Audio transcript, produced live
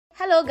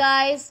Hello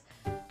guys,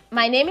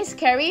 my name is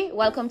Kerry.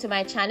 Welcome to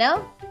my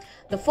channel.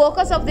 The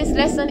focus of this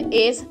lesson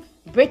is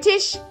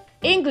British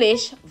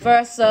English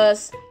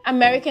versus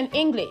American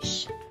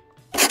English.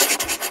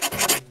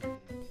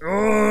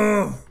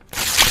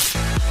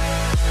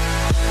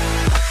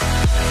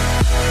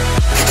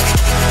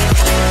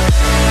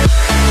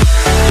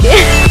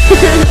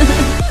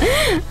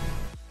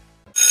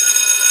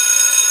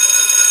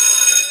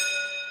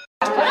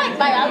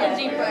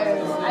 Biology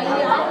first.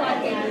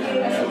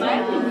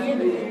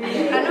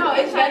 I know,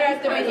 it's better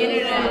at the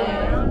beginning.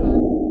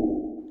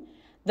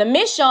 The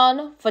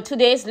mission for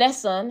today's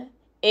lesson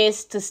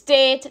is to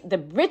state the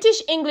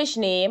British English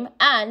name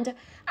and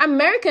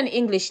American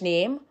English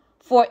name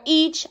for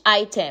each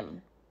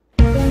item.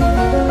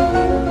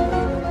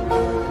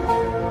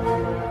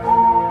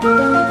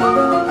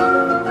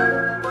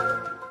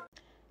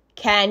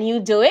 Can you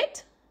do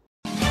it?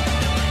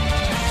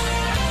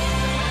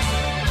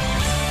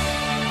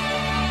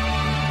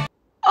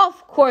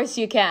 Of course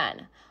you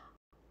can.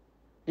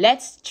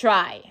 Let's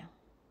try.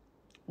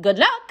 Good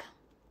luck.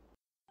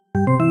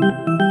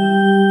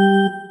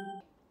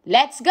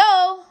 Let's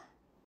go.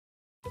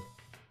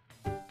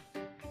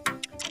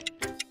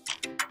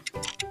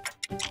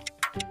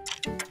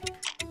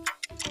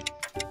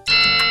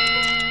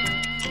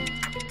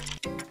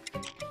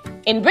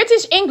 In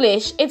British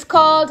English, it's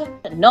called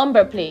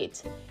number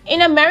plate.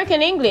 In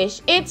American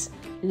English, it's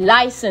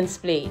license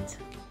plate.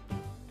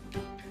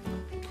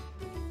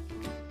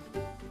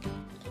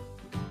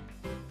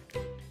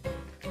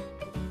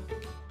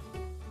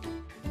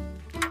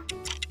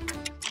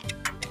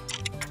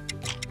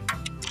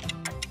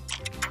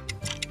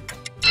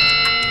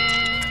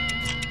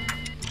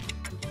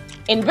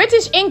 In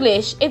British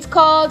English, it's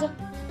called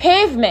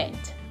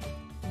pavement.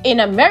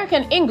 In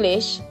American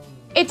English,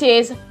 it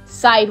is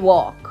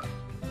sidewalk.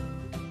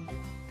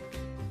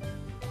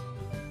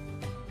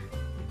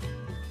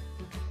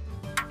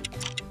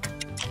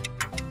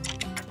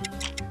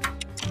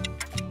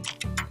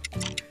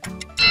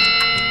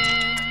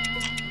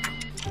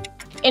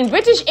 In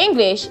British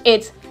English,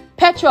 it's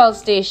petrol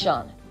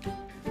station.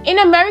 In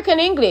American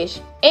English,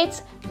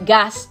 it's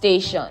gas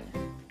station.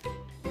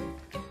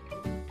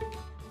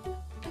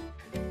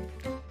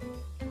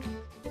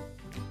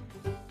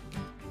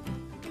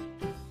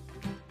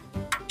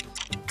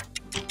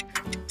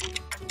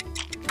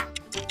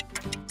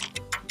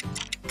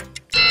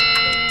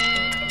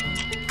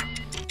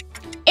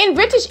 In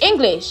British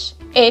English,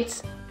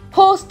 it's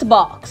post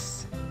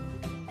box.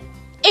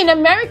 In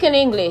American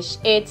English,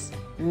 it's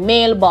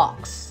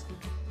mailbox.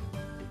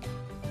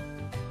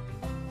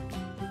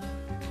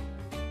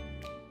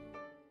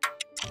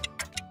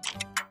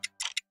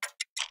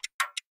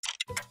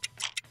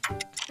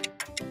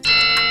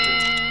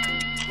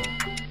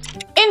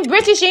 In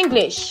British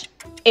English,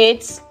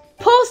 it's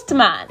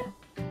postman.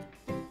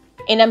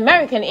 In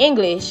American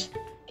English,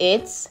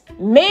 it's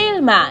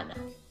mailman.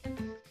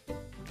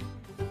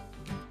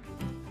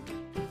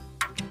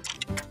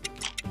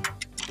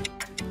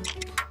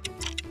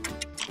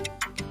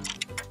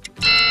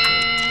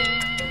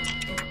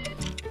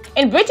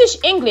 In British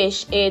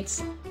English,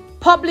 it's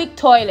public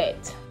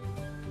toilet.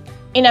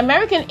 In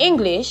American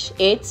English,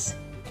 it's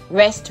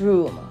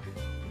restroom.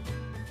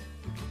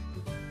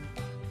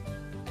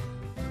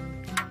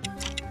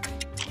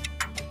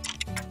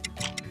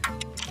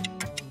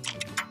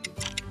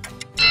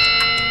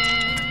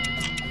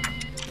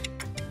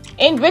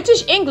 In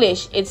British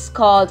English, it's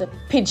called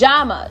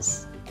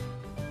pajamas.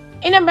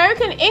 In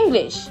American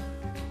English,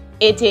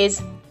 it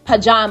is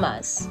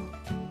pajamas.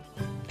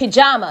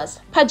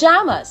 Pajamas,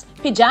 pajamas,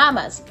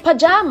 pajamas,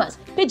 pajamas,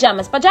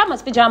 pajamas,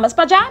 pajamas, pajamas,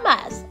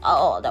 pajamas.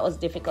 Oh, that was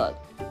difficult.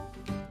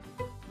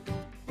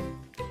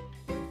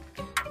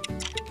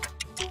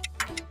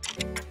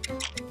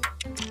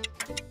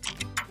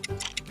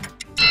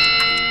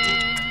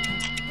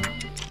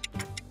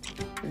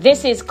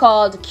 This is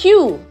called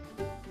queue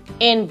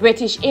in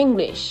British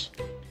English.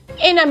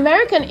 In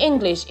American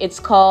English, it's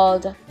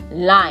called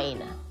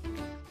line.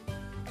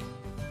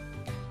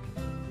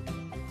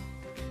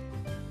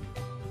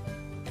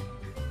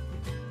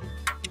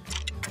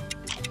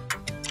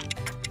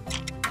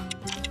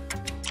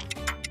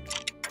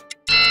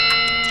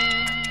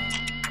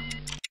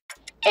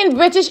 In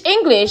British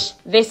English,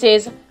 this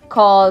is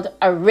called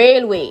a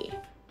railway.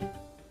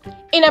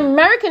 In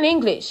American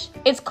English,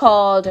 it's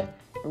called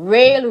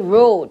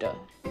railroad.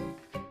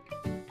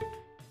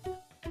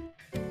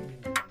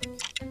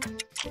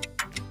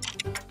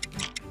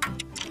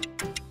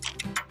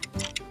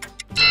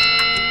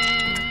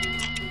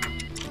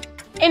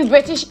 In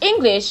British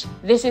English,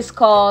 this is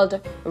called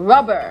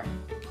rubber.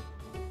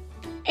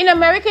 In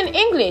American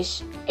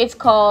English, it's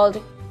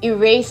called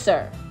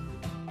eraser.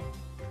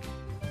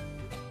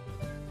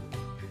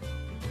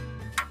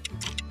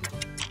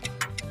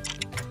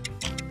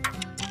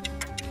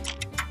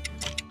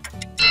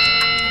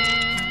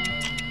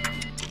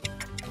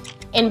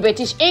 In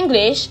British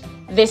English,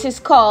 this is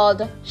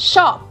called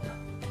shop.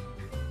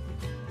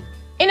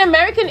 In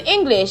American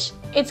English,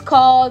 it's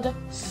called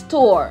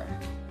store.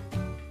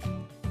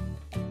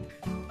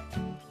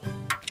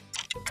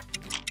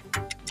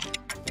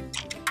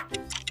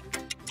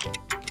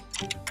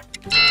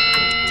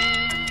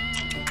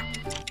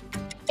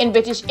 In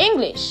British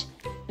English,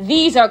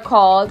 these are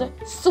called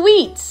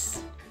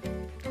sweets.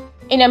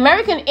 In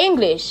American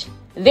English,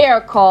 they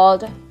are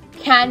called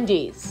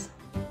candies.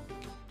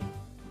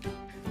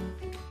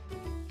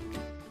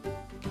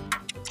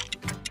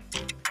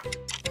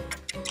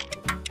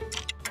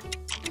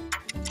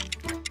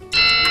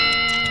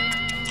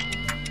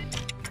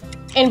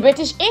 In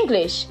British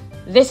English,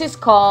 this is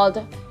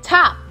called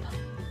tap.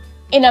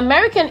 In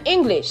American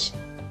English,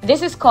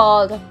 this is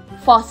called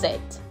faucet.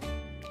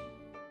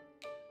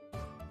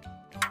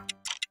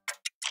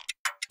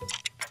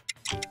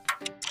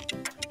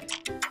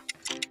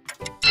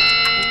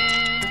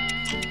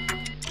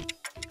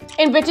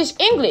 In British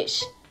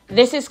English,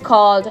 this is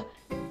called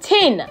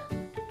tin.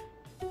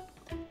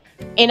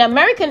 In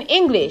American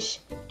English,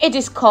 it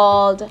is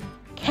called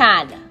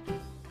can.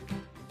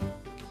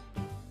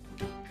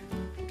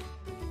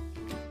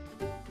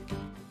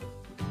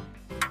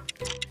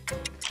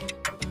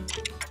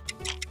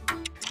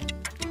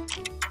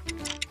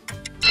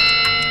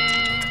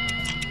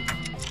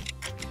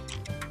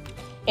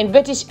 In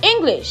British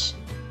English,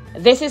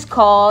 this is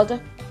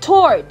called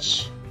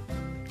torch.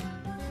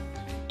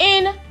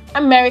 In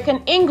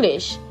American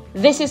English,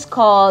 this is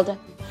called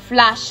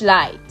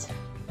flashlight.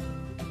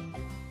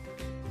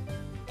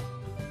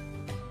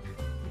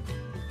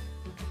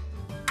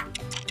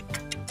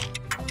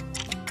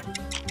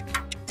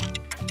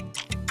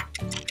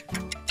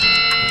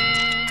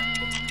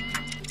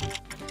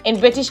 In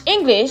British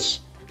English,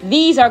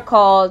 these are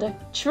called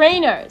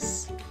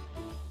trainers.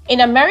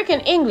 In American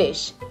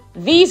English,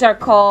 these are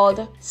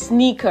called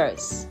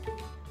sneakers.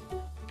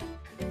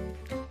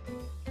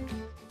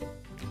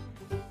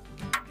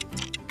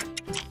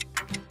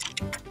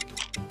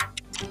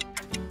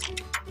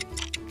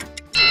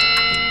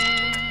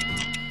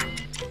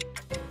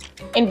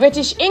 In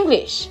British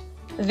English,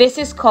 this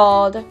is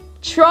called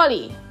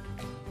trolley.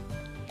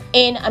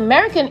 In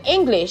American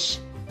English,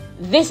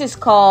 this is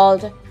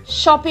called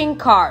shopping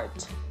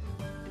cart.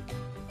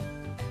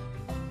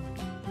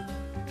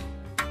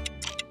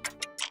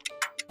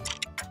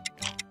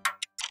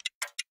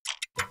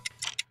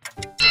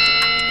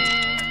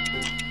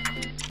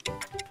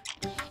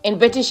 In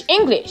British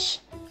English,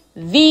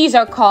 these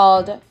are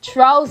called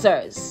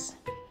trousers.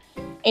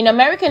 In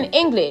American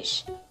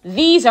English,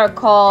 these are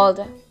called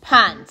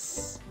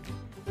pants.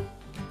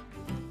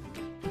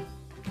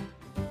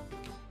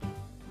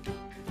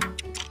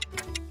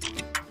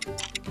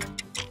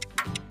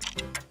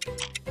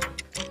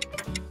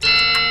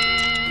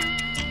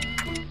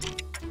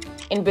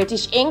 In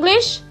British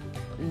English,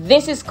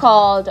 this is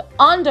called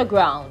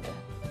underground.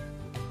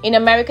 In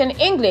American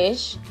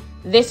English,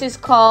 this is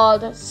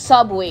called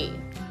subway.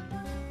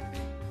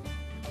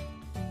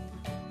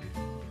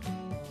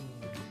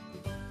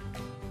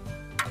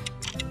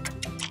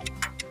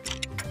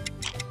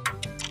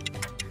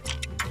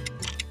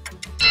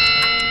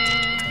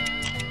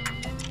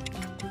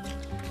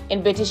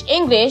 In British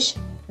English,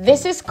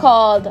 this is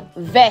called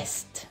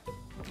vest.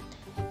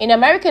 In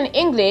American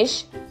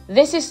English,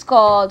 this is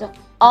called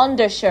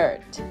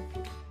undershirt.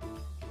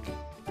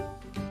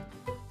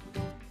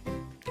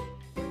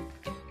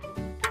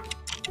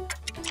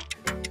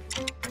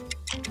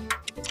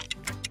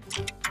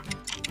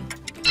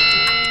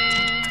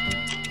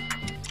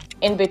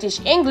 In British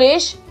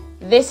English,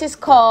 this is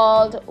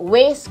called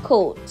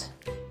waistcoat.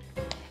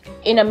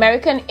 In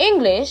American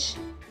English,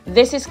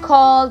 this is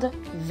called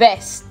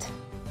vest.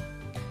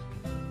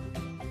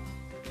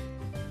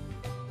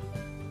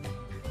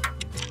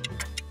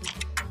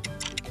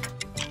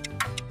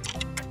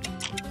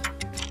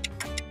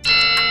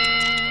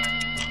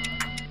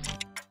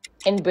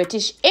 In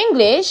British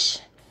English,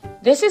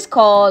 this is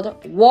called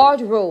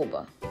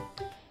wardrobe.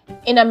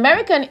 In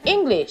American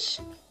English,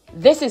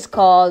 this is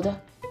called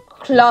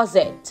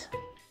closet.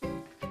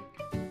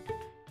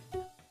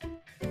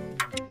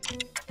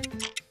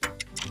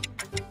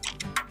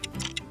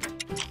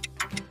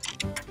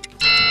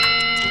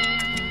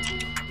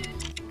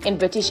 In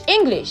British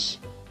English,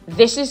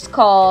 this is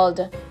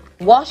called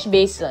wash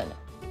basin.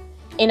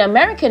 In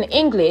American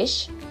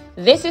English,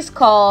 this is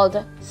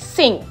called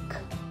sink.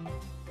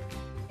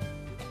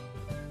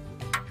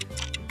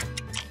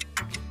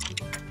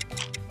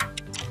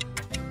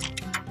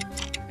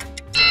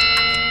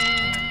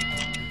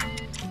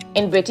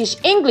 In British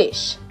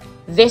English,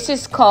 this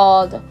is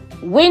called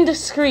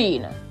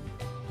windscreen.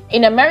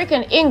 In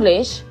American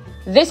English,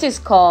 this is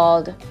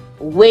called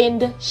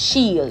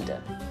windshield.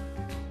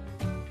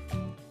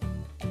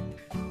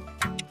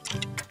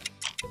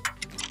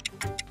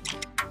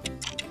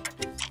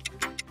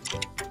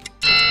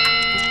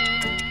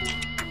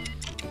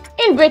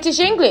 In British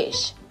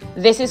English,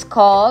 this is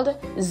called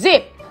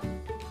zip.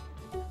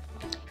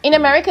 In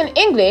American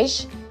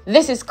English,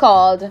 this is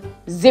called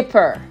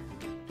zipper.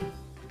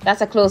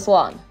 That's a close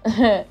one.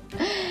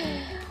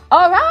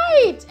 All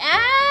right,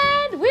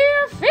 and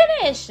we're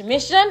finished.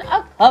 Mission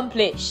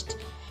accomplished.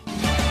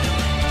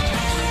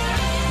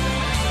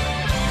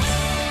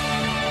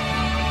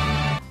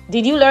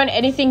 Did you learn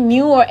anything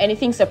new or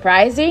anything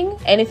surprising?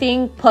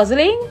 Anything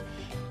puzzling?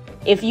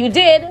 If you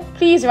did,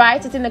 please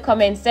write it in the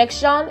comment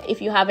section.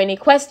 If you have any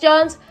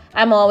questions,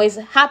 I'm always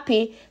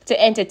happy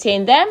to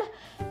entertain them.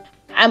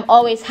 I'm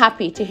always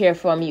happy to hear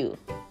from you.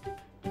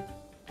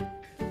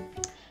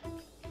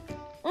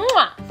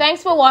 Mwah!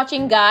 Thanks for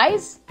watching,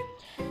 guys.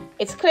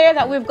 It's clear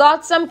that we've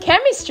got some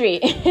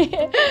chemistry.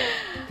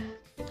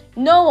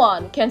 No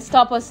one can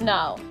stop us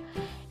now.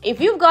 If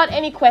you've got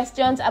any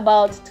questions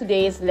about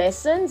today's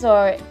lessons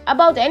or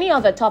about any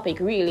other topic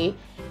really,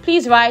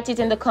 please write it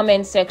in the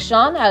comment section.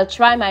 I'll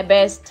try my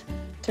best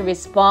to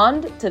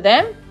respond to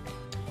them.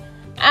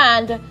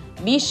 And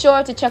be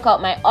sure to check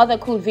out my other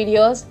cool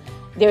videos.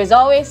 There is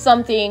always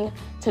something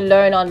to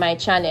learn on my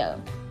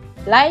channel.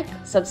 Like,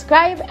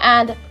 subscribe,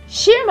 and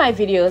share my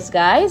videos,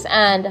 guys.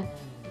 And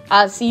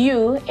I'll see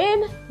you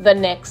in the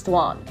next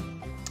one.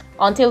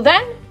 Until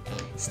then,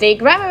 stay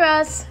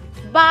grammarous.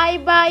 Bye,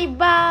 bye,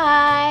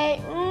 bye.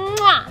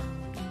 Mwah.